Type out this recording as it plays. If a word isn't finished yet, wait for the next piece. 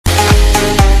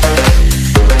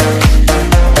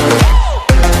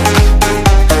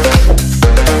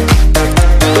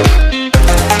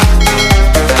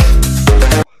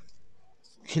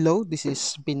Hello, this is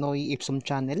Pinoy Ipsum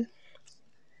Channel.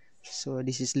 So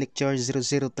this is lecture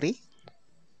 003.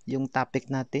 Yung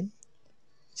topic natin,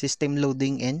 system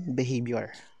loading and behavior.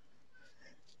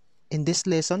 In this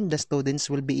lesson, the students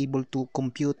will be able to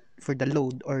compute for the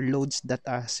load or loads that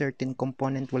a certain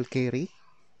component will carry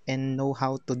and know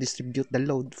how to distribute the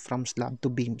load from slab to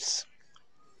beams.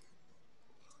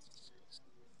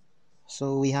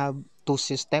 So we have two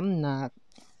systems na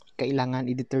kailangan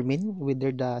i-determine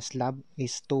whether the slab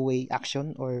is two-way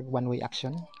action or one-way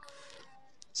action.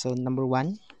 So number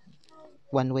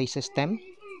one-way system.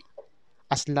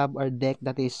 A slab or deck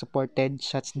that is supported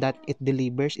such that it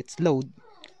delivers its load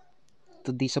to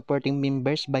the supporting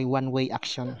members by one-way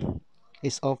action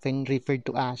is often referred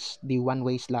to as the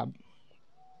one-way slab.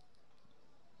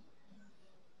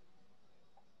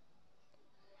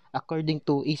 According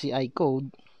to ECI code,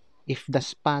 if the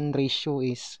span ratio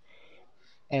is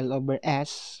L over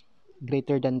S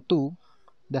greater than 2,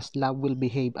 the slab will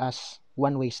behave as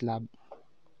one-way slab.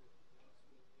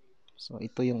 So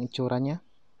ito yung itsura niya.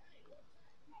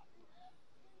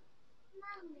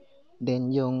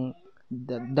 Then yung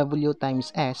W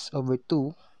times S over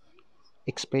 2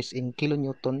 expressed in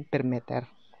kilonewton per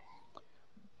meter,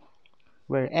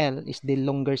 where L is the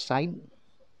longer side,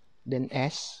 then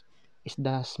S is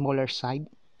the smaller side,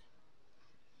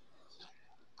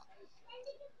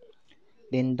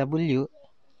 then W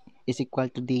is equal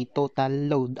to the total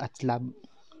load at slab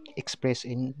expressed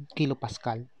in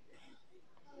kilopascal.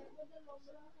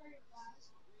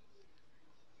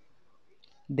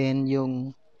 Then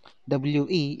yung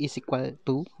WE is equal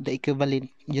to the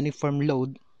equivalent uniform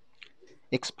load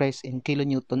expressed in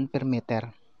kilonewton per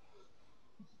meter.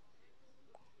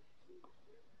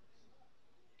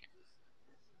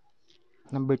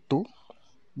 Number 2,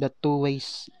 the two-way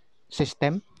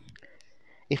system.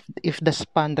 If the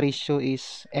span ratio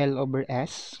is L over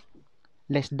S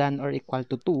less than or equal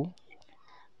to 2,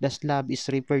 the slab is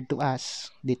referred to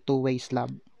as the two-way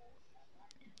slab.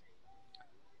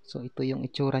 So ito yung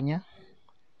itsura niya.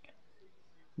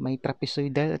 May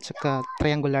trapezoidal at saka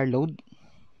triangular load.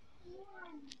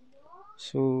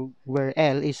 So where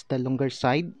L is the longer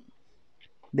side,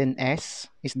 then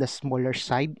S is the smaller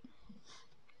side.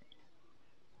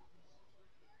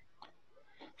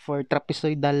 For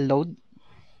trapezoidal load,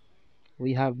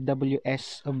 we have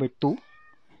WS over 2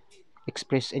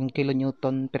 expressed in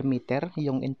kilonewton per meter,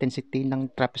 yung intensity ng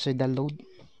trapezoidal load.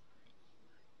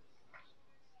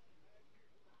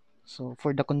 So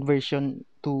for the conversion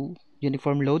to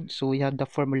uniform load, so we have the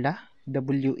formula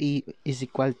WE is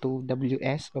equal to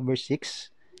WS over 6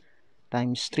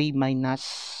 times 3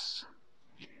 minus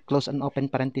close and open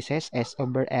parenthesis S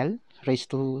over L raised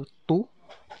to 2.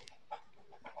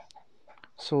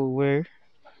 So where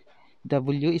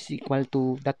W is equal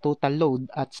to the total load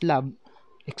at slab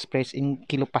expressed in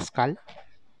kilopascal.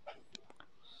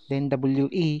 Then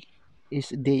WE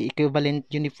is the equivalent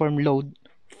uniform load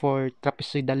for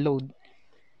trapezoidal load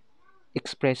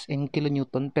expressed in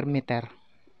kilonewton per meter.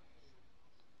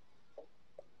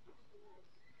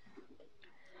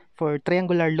 For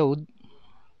triangular load,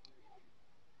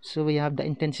 so we have the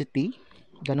intensity,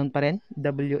 ganun pa rin,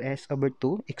 WS over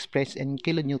 2 expressed in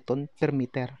kilonewton per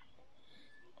meter.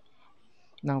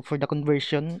 Now, for the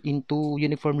conversion into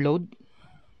uniform load,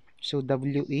 so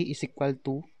WE is equal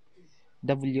to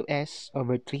WS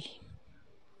over 3.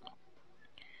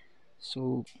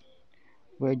 So,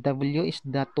 where W is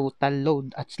the total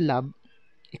load at slab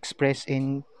expressed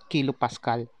in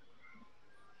kilopascal.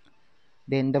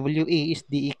 Then, WE is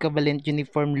the equivalent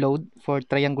uniform load for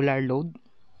triangular load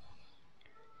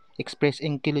expressed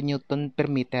in kilonewton per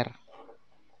meter.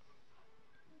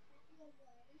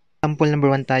 Example number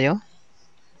 1 tayo.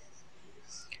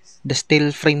 The steel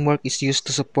framework is used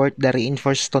to support the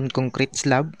reinforced stone concrete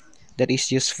slab that is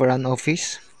used for an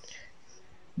office.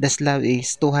 The slab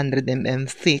is 200 mm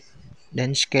thick.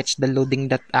 Then sketch the loading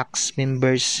that acts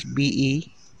members BE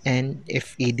and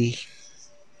FED.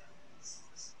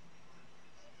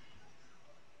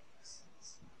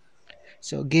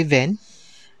 So given,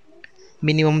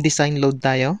 minimum design load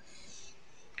tayo.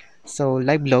 So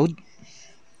live load.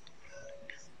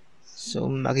 So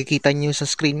makikita nyo sa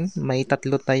screen, may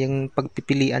tatlo tayong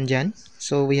pagpipilian dyan.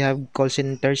 So we have call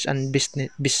centers and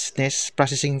business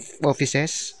processing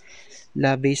offices,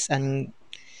 lobbies and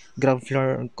ground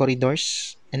floor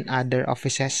corridors, and other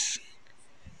offices.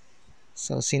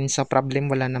 So since sa problem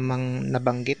wala namang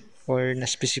nabanggit or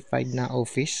na-specified na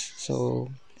office, so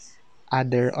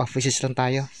other offices lang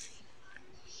tayo.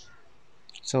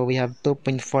 So we have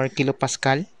 2.4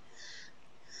 kilopascal.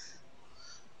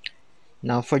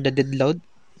 Now for the dead load,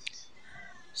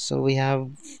 so we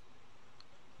have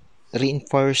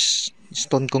reinforced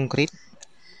stone concrete.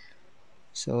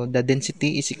 So the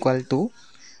density is equal to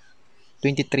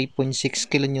 23.6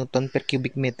 kilonewton per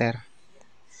cubic meter.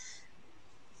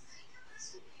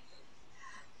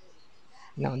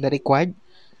 Now the required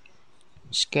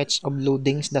sketch of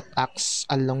loadings that acts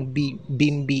along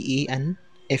beam BE and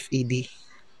FED.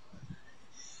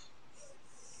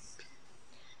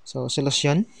 So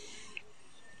solution.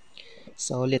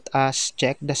 So let us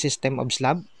check the system of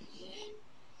slab.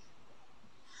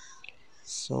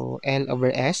 So L over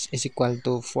S is equal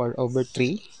to 4 over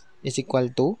 3 is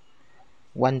equal to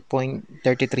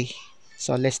 1.33.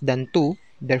 So less than 2.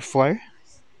 Therefore,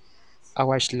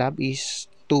 our slab is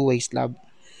two-way slab.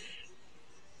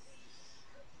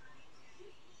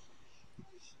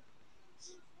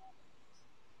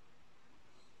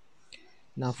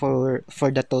 Now for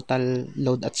the total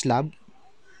load at slab,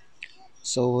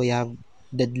 so we have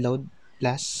dead load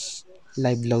plus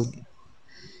live load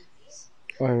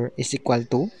or is equal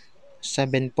to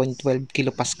 7.12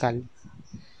 kilopascal.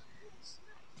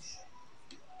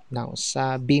 Now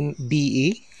sa beam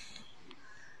BE,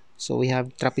 so we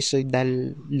have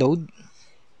trapezoidal load.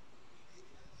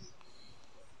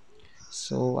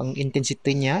 So ang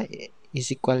intensity niya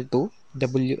is equal to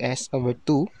WS over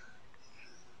 2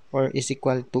 or is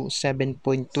equal to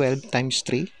 7.12 times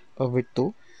 3 over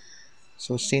 2.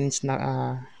 So since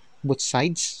na both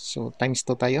sides, so times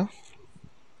 2 tayo.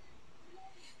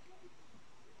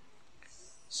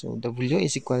 So W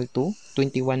is equal to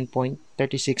 21.36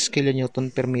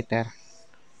 kilonewton per meter.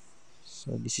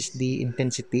 So this is the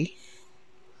intensity.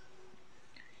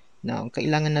 Now,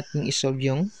 kailangan natin i-solve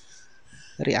yung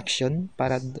reaction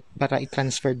para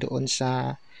i-transfer doon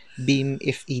sa beam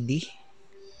FED.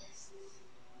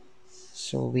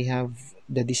 So we have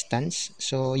the distance.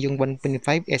 So yung 1.5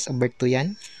 S over 2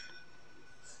 yan.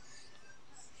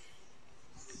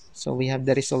 So we have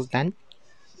the resultant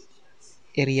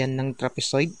area ng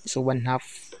trapezoid. So 1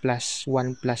 half plus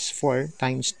 1 plus 4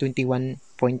 times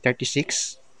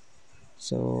 21.36.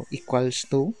 So equals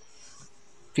to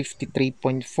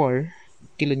 53.4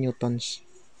 kilonewtons.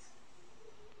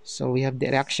 So we have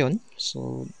the reaction.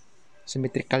 So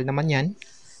symmetrical naman yan.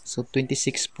 So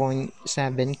 26.7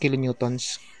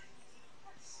 kilonewtons.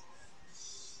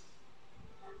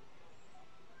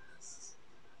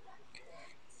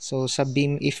 So sa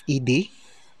beam FED,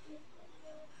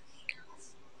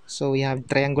 so we have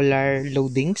triangular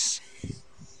loadings.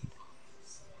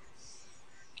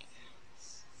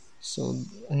 So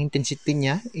ang intensity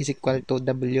niya is equal to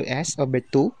WS over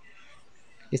 2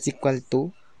 is equal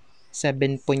to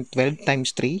 7.12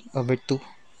 times 3 over 2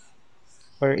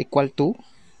 or equal to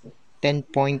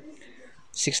 10.68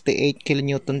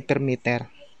 kilonewton per meter.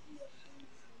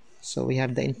 So we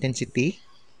have the intensity.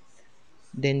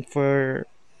 Then for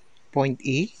point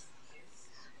E,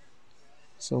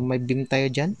 so may beam tayo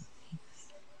dyan.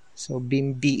 So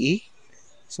beam BE.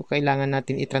 So kailangan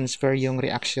natin i-transfer yung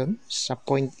reaction sa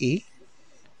point E.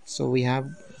 So we have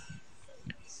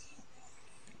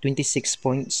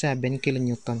 26.7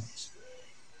 kilonewton.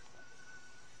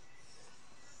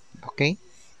 Okay?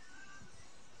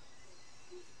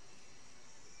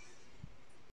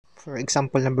 For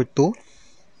example number 2,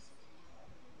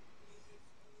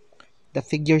 the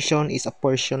figure shown is a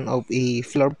portion of a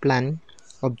floor plan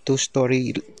of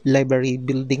two-story library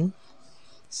building.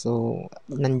 So,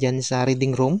 nandyan sa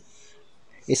reading room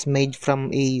is made from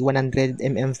a 100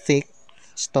 mm thick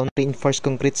stone reinforced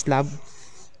concrete slab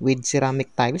with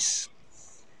ceramic tiles.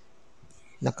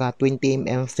 Naka 20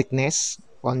 mm thickness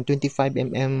on 25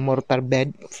 mm mortar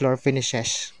bed floor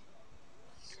finishes.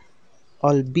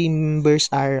 All beam members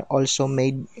are also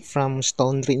made from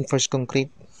stone reinforced concrete,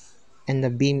 and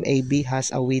the beam AB has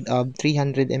a width of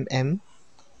 300 mm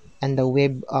and the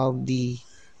web of the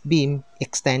beam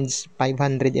extends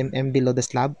 500 mm below the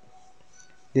slab.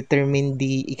 Determine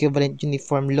the equivalent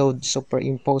uniform load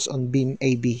superimposed on beam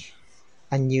AB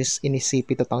and used in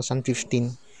CP 2015.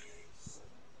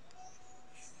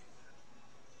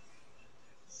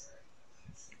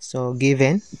 So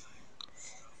given,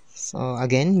 so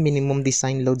again minimum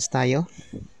design loads tayo.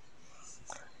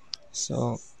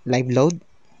 So live load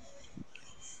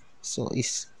so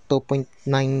is 2.9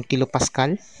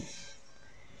 kilopascal.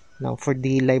 Now for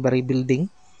the library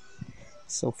building,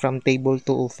 so from table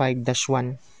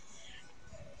 205-1,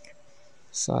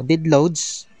 so dead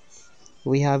loads,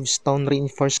 we have stone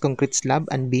reinforced concrete slab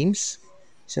and beams.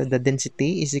 So the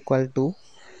density is equal to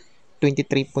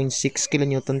 23.6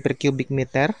 kilonewton per cubic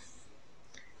meter.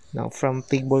 Now from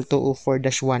table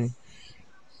 204-1,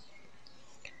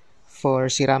 for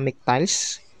ceramic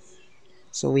tiles,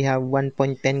 so we have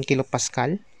 1.10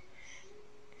 kilopascal.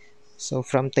 So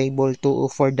from table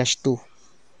 204-2,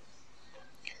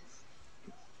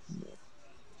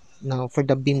 Now, for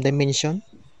the beam dimension,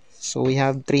 so we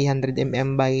have 300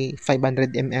 mm by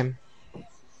 500 mm.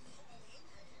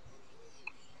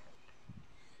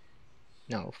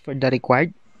 Now, for the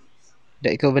required,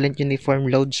 the equivalent uniform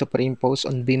load superimposed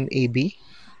on beam AB.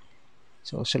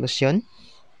 So, solution.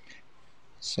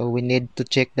 So, we need to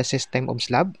check the system of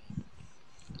slab.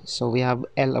 So, we have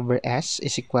L over S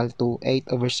is equal to 8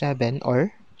 over 7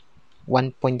 or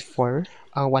 1.4,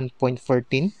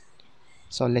 1.14.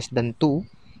 So, less than 2.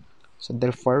 So,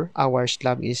 therefore, our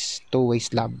slab is two-way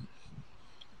slab.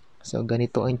 So,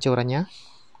 ganito ang itsura niya.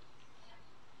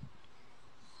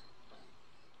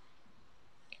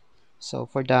 So,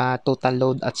 for the total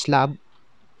load at slab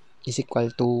is equal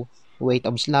to weight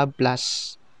of slab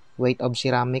plus weight of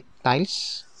ceramic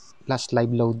tiles plus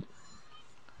live load.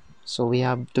 So, we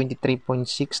have 23.6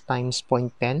 times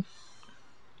 0.10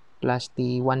 plus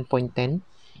the 1.10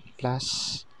 plus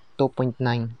 2.9.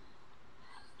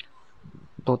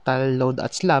 Total load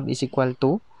at slab is equal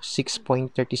to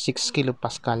 6.36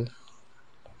 kilopascal.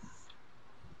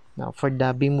 Now, for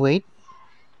the beam weight,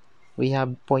 we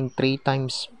have 0.3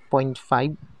 times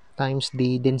 0.5 times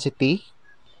the density,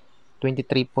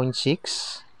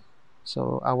 23.6.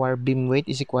 So, our beam weight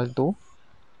is equal to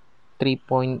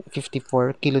 3.54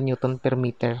 kilonewton per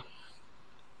meter.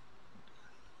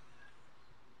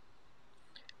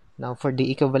 Now, for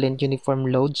the equivalent uniform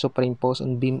load superimposed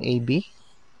on beam AB,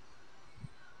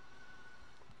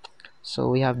 so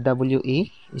we have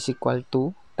WE is equal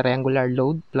to triangular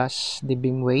load plus the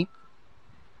beam weight,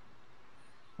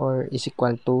 or is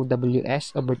equal to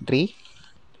WS over 3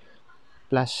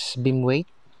 plus beam weight.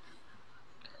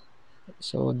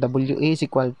 So, WE is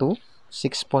equal to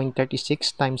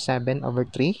 6.36 times 7 over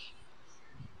 3.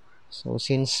 So,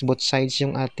 since both sides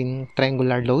yung ating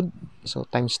triangular load, so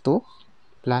times 2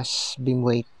 plus beam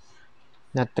weight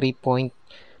na 3.54.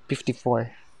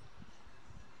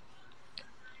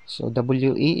 So,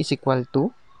 WE is equal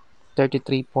to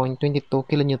 33.22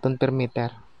 kilonewton per meter.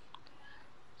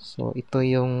 So, ito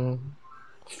yung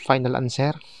final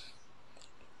answer.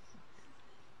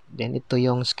 Then, ito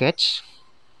yung sketch.